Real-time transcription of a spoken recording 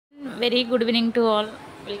Very good evening to all.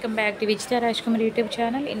 Welcome back to Vichita Rajkumar YouTube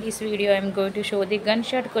channel. In this video, I am going to show the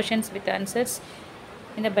gunshot questions with answers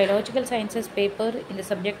in the biological sciences paper in the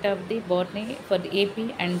subject of the botany for the AP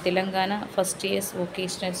and Telangana first year's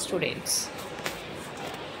vocational students.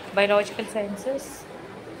 Biological sciences.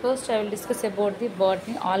 First, I will discuss about the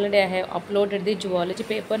botany. Already, I have uploaded the zoology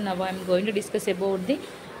paper. Now, I am going to discuss about the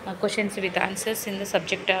questions with answers in the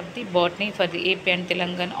subject of the botany for the AP and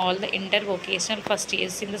Telangana. All the intervocational first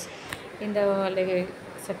years in the like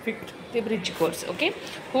subject the bridge course. Okay,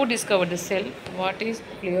 who discovered the cell? What is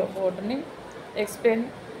botany?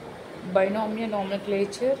 Explain binomial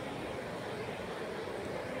nomenclature.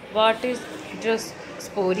 What is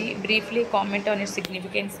Spory? Briefly comment on its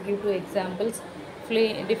significance. Give two examples.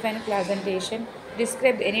 Define presentation.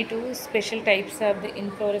 Describe any two special types of the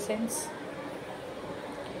inflorescence.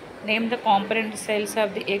 Name the component cells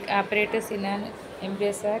of the egg apparatus in an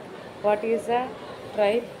embryo sac. What is a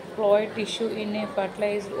triploid tissue in a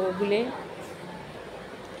fertilized ovule?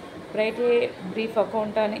 Write a brief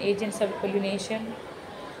account on agents of pollination.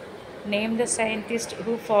 Name the scientist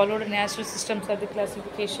who followed natural systems of the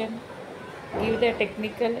classification. Give the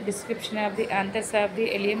technical description of the anthers of the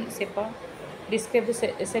Elium cepa. Describe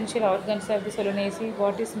the essential organs of the Solanaceae.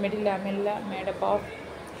 What is middle lamella made up of?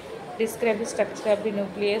 Describe the structure of the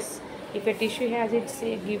nucleus. If a tissue has its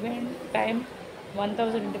given time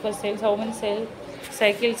 1024 cells, how many cell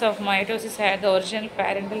cycles of mitosis had the original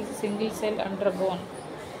parental single cell undergone?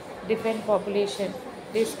 Define population.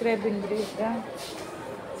 Describe in brief the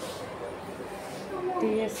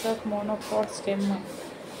TS of monopod stem.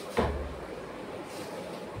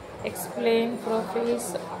 Explain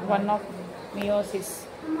prophase 1 of meiosis.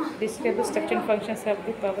 Describe the structure and functions of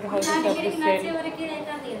the powerhouses of the cell.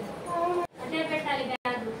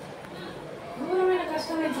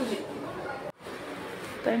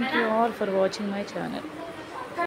 Thank you all for watching my channel.